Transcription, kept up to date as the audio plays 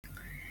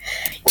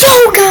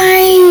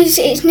Hello guys,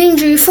 it's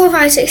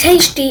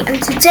Ninja456HD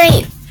and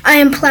today I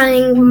am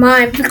planning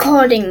my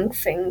recording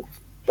thing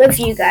with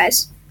you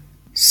guys.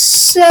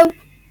 So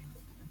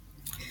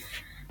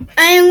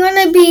I am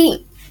gonna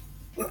be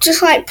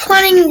just like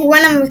planning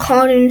when I'm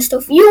recording and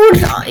stuff. You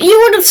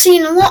would have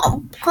seen a lot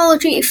of Call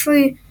of Duty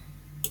 3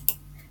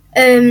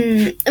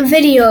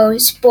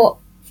 videos, but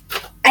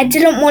I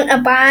didn't want to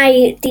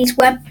buy this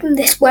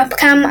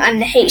webcam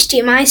and the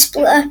HDMI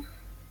splitter.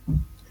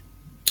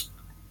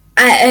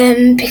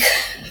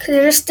 Because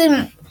I just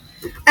didn't.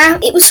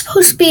 It was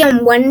supposed to be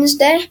on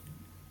Wednesday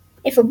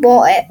if I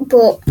bought it,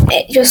 but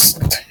I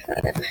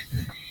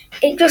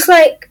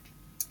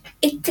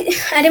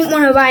didn't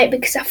want to buy it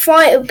because I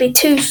thought it would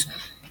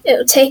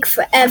take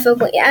forever,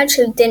 but it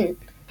actually didn't.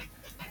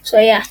 So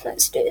yeah,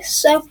 let's do this.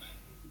 So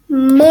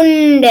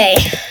Monday,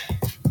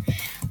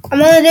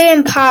 I'm only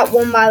doing part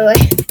 1, by the way.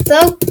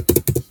 So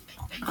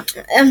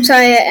I'm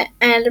sorry, I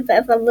had a bit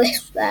of a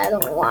lisp there. I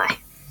don't know why.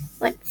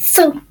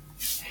 So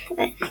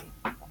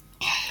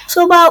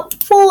about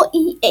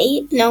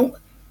 48,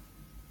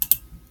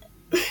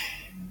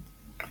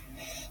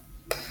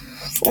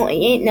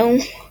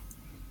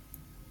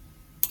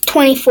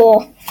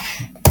 24.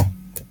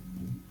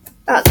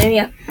 About there,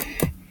 yeah.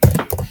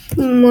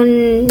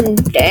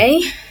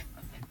 Monday,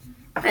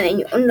 and then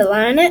you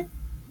underline it.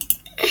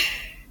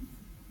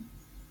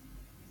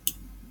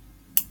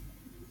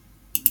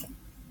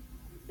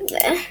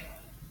 There.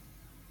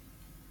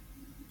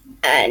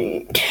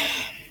 And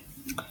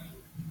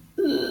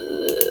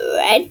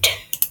red.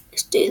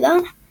 Let's do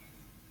that.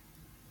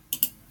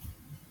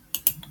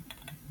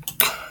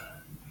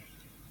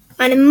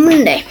 And then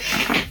Monday.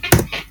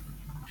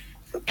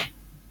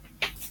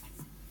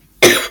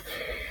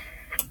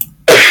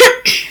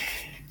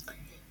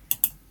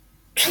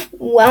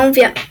 Well,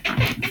 yeah.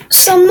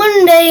 So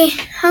Monday,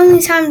 how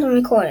many times am I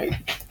recording?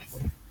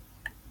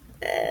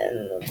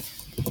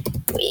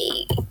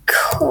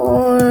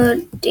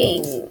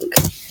 Recording.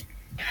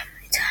 How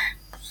many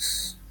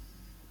times?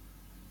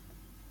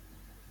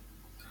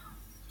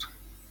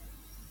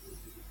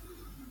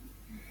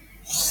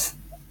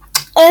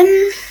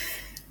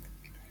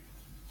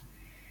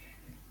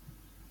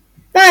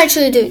 I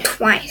actually do it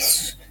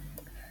twice.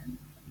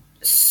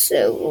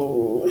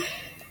 So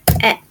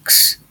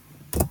X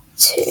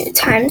 2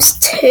 times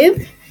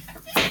 2.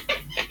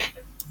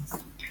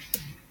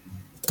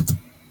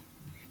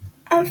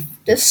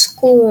 After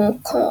school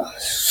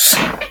course.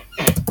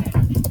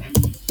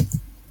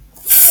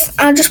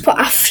 I'll just put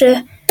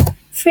after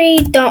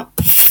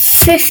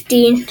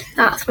 3.15.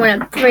 That's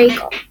when I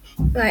break up.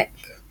 Like,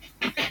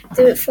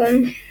 do it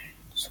from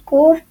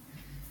school.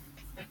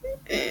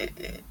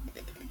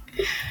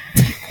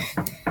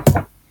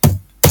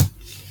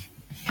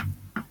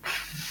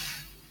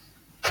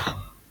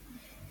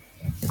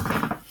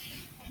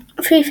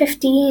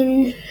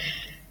 $3.15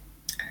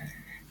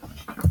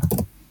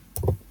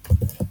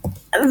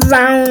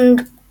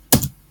 around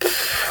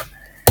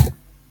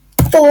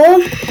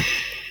 4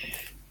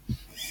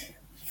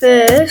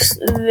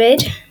 first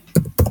vid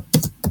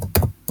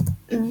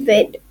and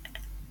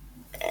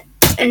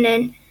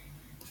then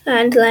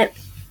and like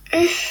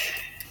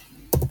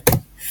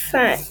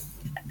 5.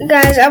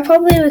 Guys, I'll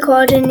probably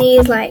recording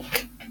these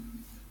like,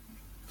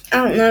 I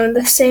don't know,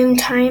 the same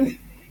time,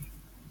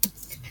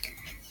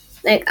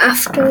 like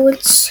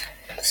afterwards.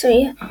 So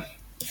yeah,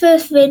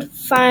 first vid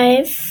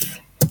 5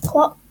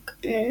 o'clock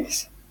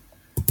and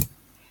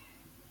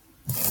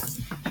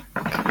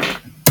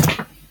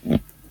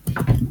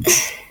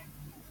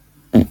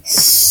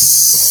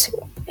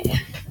so,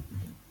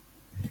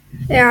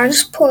 yeah, I'll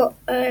just put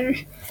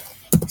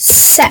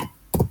second.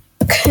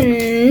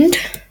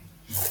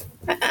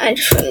 I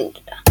just really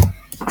did that.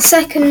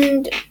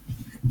 Second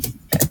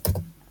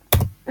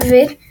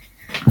vid,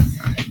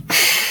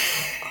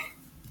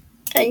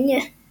 and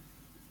yeah.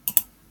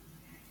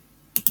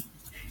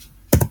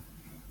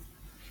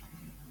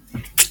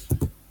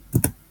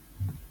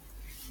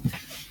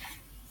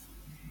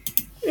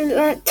 It's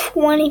like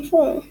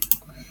 24.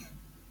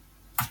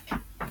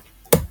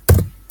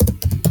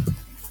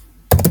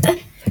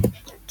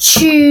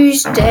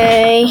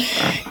 Tuesday.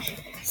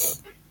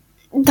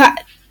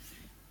 That.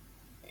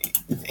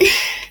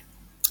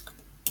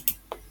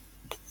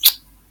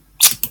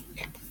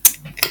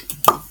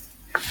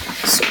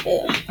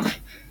 So,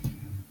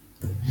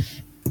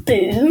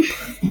 boom.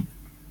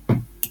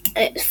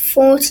 It's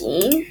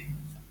 14.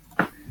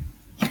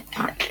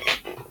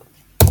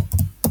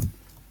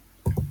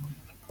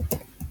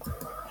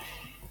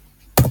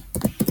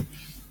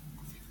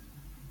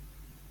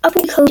 I'll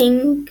be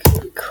coding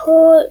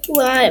code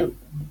like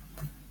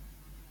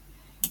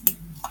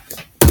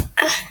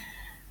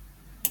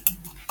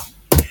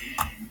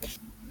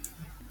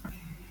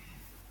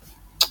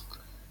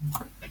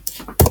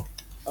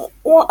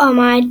what am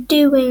I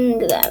doing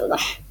though?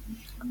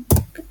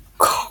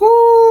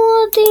 Recording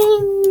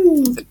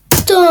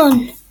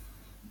done.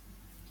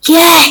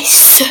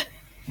 Yes.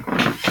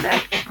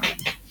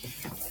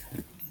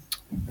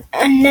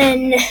 And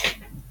then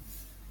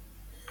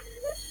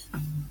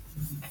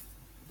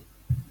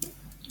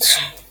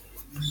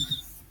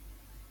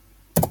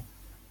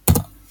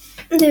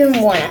I'm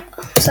doing 1 hour.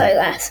 Sorry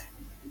guys.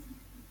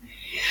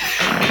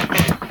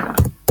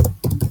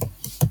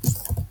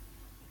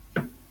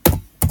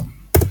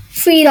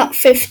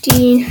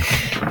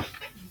 .15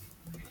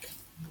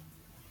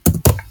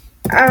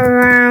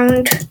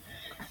 around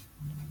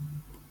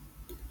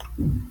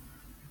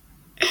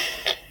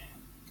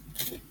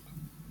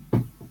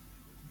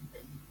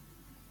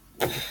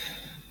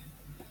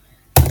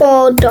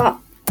 4.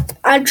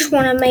 I just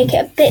want to make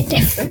it a bit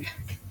different.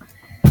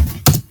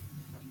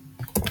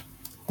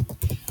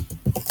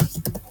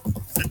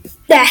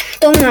 There,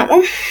 done that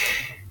one.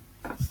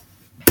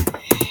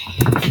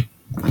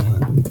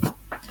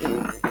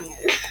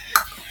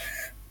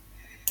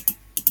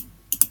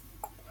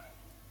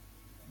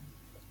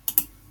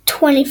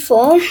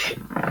 .24,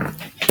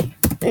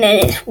 and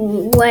then it's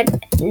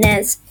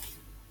Wednesday.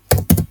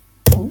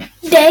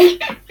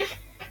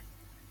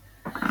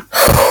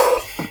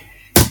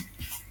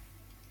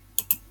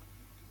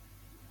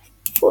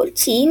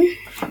 .14.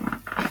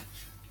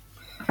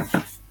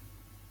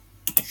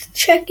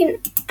 Checking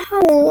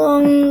how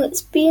long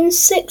it's been.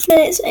 6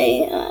 minutes,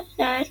 8,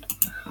 9.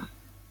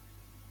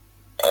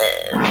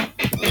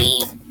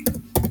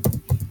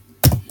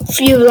 If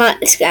you like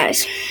this,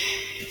 guys,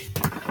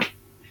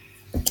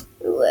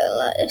 you will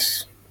like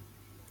this.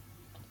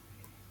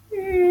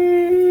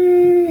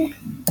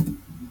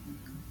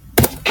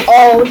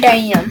 Oh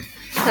damn,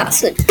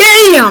 that's a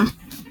damn.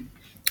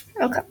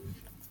 Okay.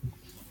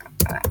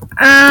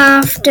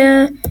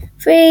 After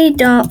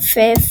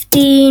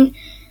 3.15,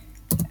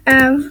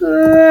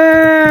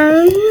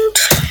 around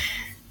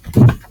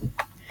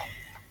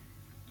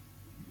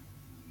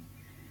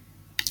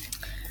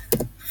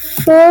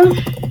 4.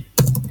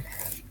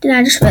 Did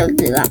I just really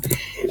do that?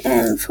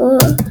 For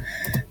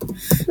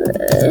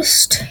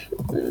first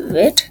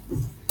vid.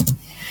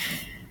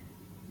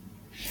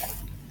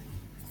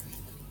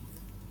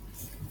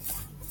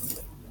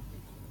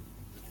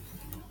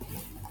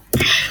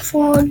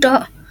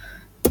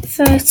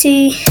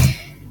 .30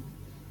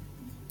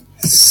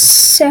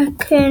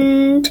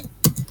 second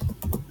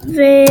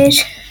vid.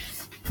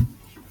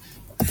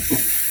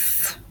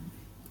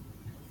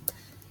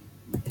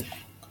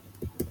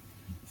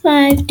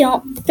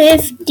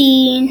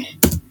 5.15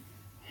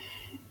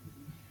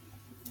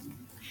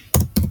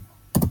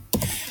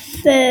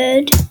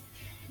 third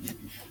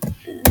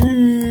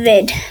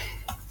vid.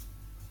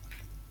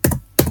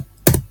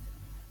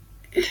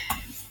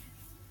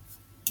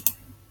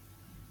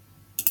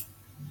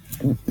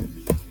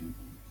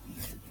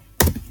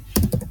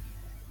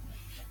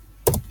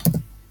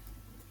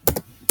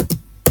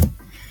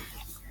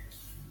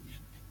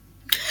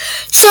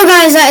 So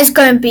guys, that is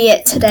going to be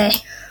it today.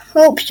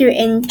 Hope you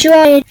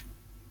enjoyed,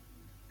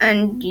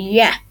 and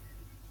yeah,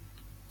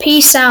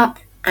 peace out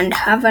and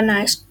have a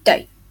nice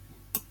day.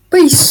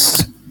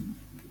 Peace.